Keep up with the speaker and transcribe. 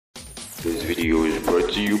This video is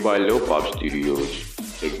brought to you by Lopap Studios.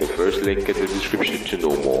 Click the first link in the description to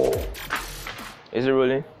know more. Is it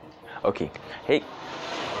rolling? Okay. Hey.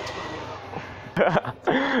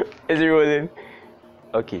 Is it rolling?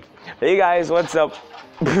 Okay. Hey guys, what's up?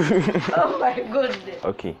 Oh my goodness.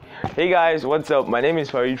 Okay. Hey guys, what's up? My name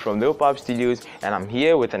is Farid from Lopap Studios and I'm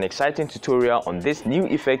here with an exciting tutorial on this new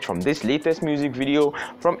effect from this latest music video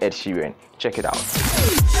from Ed Sheeran. Check it out.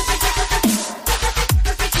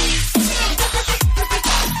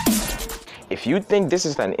 If you think this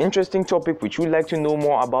is an interesting topic which you'd like to know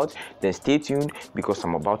more about, then stay tuned because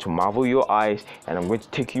I'm about to marvel your eyes and I'm going to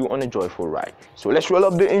take you on a joyful ride. So let's roll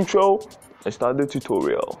up the intro and start the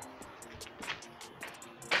tutorial.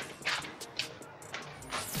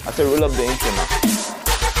 I said roll up the intro now.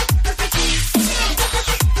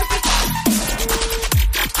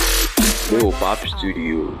 Lopap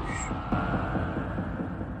Studios.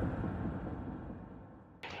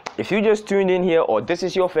 If you just tuned in here or this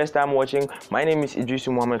is your first time watching, my name is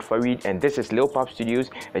Iddrisu Muhammed Farid and this is Lopap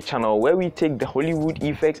Studios, a channel where we take the Hollywood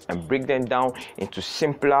effects and break them down into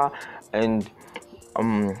simpler and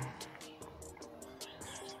I'm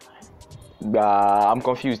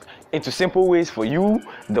confused, into simple ways for you,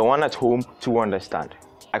 the one at home, to understand.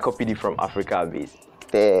 I copied it from Africa base.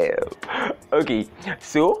 Damn. Okay,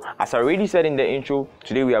 so as I already said in the intro,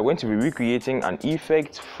 today we are going to be recreating an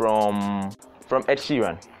effect from Ed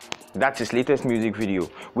Sheeran. That's his latest music video,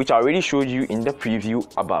 which I already showed you in the preview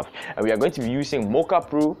above. And we are going to be using Mocha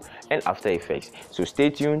Pro and After Effects. So stay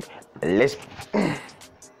tuned and let's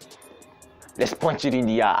punch it in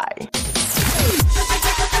the eye.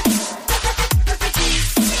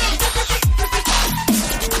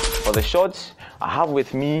 For the shots, I have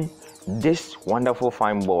with me this wonderful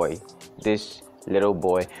fine boy, this little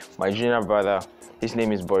boy, my junior brother. His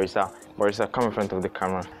name is Borisa. Borisa, come in front of the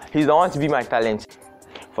camera. He's the one to be my talent.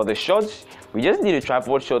 For the shots, we just need a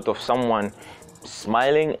tripod shot of someone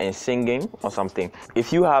smiling and singing or something.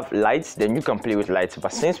 If you have lights, then you can play with lights.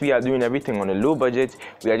 But since we are doing everything on a low budget,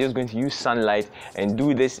 we are just going to use sunlight and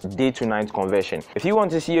do this day to night conversion. If you want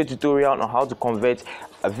to see a tutorial on how to convert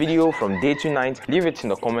a video from day to night, leave it in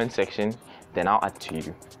the comment section, then I'll add to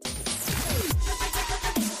you.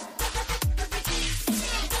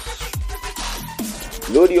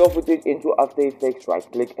 Load your footage into After Effects,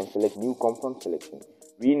 right click and select New Come From Selection.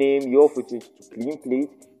 Rename your footage to Clean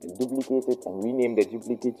Plate and duplicate it and rename the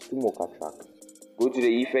duplicate to Mocha Track. Go to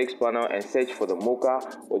the Effects panel and search for the Mocha,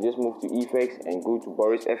 or just move to Effects and go to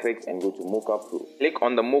Boris Effects and go to Mocha Pro. Click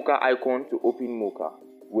on the Mocha icon to open Mocha.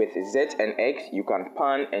 With Z and X, you can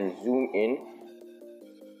pan and zoom in.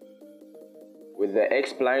 With the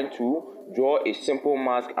X-Spline tool, draw a simple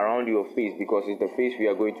mask around your face because it's the face we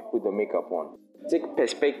are going to put the makeup on. Take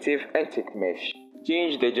perspective and take mesh.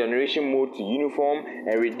 Change the generation mode to uniform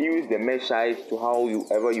and reduce the mesh size to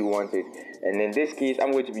however you want it. And in this case,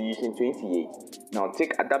 I'm going to be using 28. Now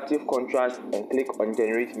take adaptive contrast and click on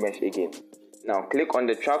generate mesh again. Now click on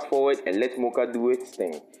the track forward and let Mocha do its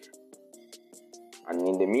thing. And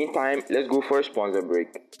in the meantime, let's go for a sponsor break.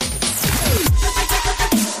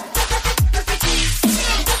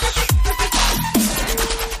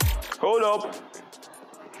 Hold up.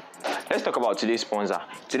 Let's talk about today's sponsor.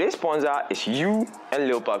 Today's sponsor is you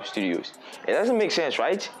and Lopap Studios. It doesn't make sense,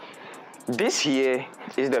 right? This here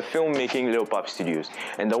is the filmmaking Lopap Studios,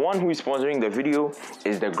 and the one who is sponsoring the video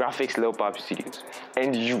is the graphics Lopap Studios.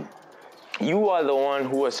 And you are the one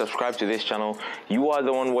who has subscribed to this channel. You are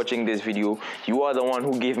the one watching this video. You are the one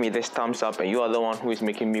who gave me this thumbs up, and you are the one who is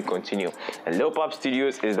making me continue. And Lopap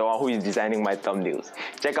Studios is the one who is designing my thumbnails.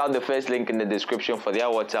 Check out the first link in the description for their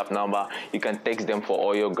WhatsApp number. You can text them for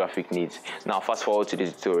all your graphic needs. Now fast forward to the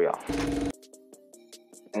tutorial.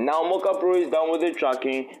 Now Mocha Pro is done with the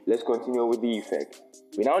tracking. Let's continue with the effect.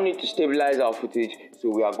 We now need to stabilize our footage, so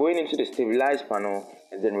we are going into the stabilize panel,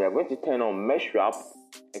 and then we are going to turn on mesh wrap,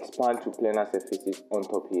 expand to planar surfaces on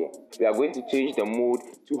top here. We are going to change the mode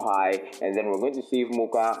to high, and then we're going to save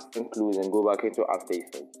Mocha and close and go back into After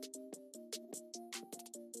Effects.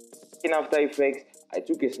 In After Effects, I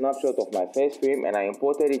took a snapshot of my first frame and I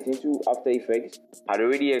imported it into After Effects. I'd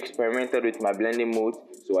already experimented with my blending mode,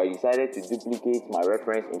 so I decided to duplicate my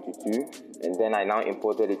reference into 2, and then I now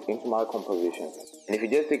imported it into my composition. And if you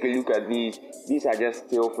just take a look at these are just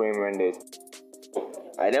still frame renders.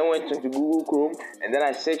 I then went into Google Chrome and then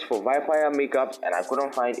I searched for vampire makeups and I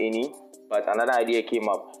couldn't find any, but another idea came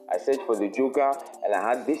up. I searched for the Joker and I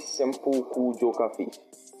had this simple cool Joker face.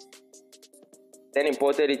 Then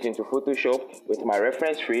imported it into Photoshop with my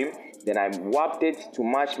reference frame, Then I warped it to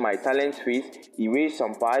match my talent's face, erased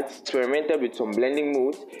some parts, experimented with some blending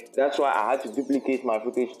modes. That's why I had to duplicate my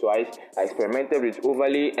footage twice. I experimented with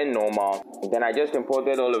overlay and normal. And then I just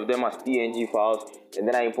imported all of them as PNG files, and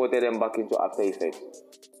then I imported them back into After Effects.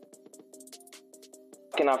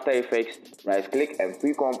 In After Effects, right click and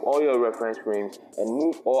pre-comp all your reference frames and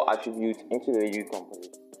move all attributes into the U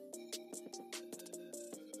composition.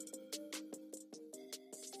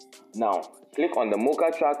 Now, click on the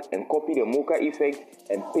Mocha track and copy the Mocha effect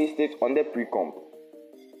and paste it on the pre-comp.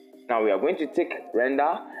 Now we are going to take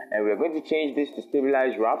render and we are going to change this to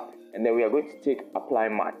stabilize wrap, and then we are going to take apply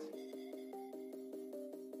matte.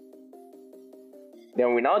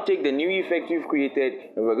 Then we now take the new effect we've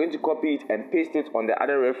created and we're going to copy it and paste it on the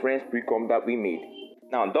other reference pre-comp that we made.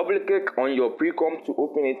 Now double click on your pre-comp to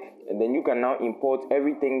open it, and then you can now import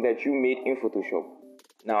everything that you made in Photoshop.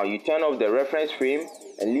 Now you turn off the reference frame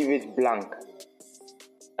and leave it blank.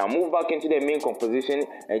 Now move back into the main composition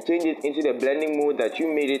and change it into the blending mode that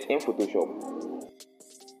you made it in Photoshop.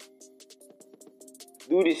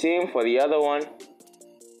 Do the same for the other one.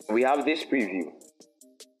 We have this preview.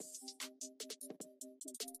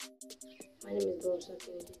 My name is Mocha.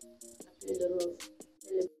 I play the role.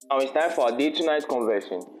 Now it's time for our day to night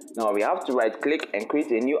conversion. Now we have to right click and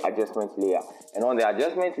create a new adjustment layer. And on the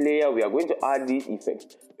adjustment layer, we are going to add these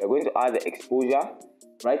effects. We are going to add the exposure,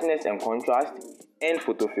 brightness and contrast, and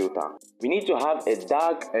photo filter. We need to have a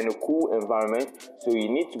dark and a cool environment, so you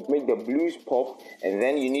need to make the blues pop, and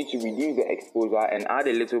then you need to reduce the exposure and add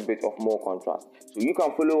a little bit of more contrast. So you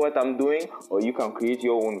can follow what I'm doing, or you can create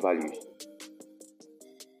your own values.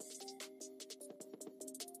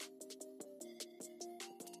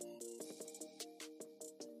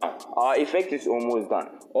 Our effect is almost done.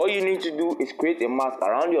 All you need to do is create a mask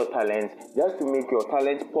around your talent just to make your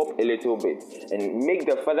talent pop a little bit and make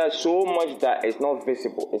the feather so much that it's not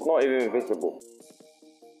visible. It's not even visible.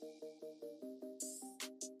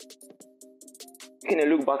 Taking a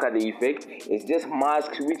look back at the effect, it's just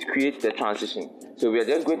masks which create the transition. So we are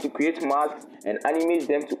just going to create masks and animate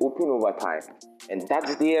them to open over time. And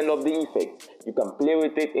that's the end of the effect. You can play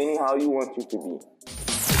with it anyhow you want it to be.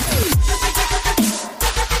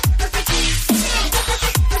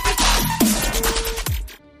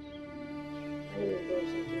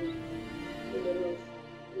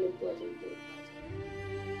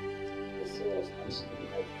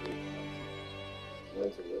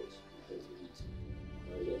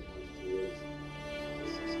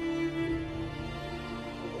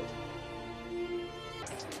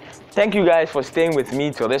 Thank you guys for staying with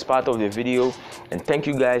me till this part of the video, and thank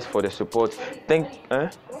you guys for the support.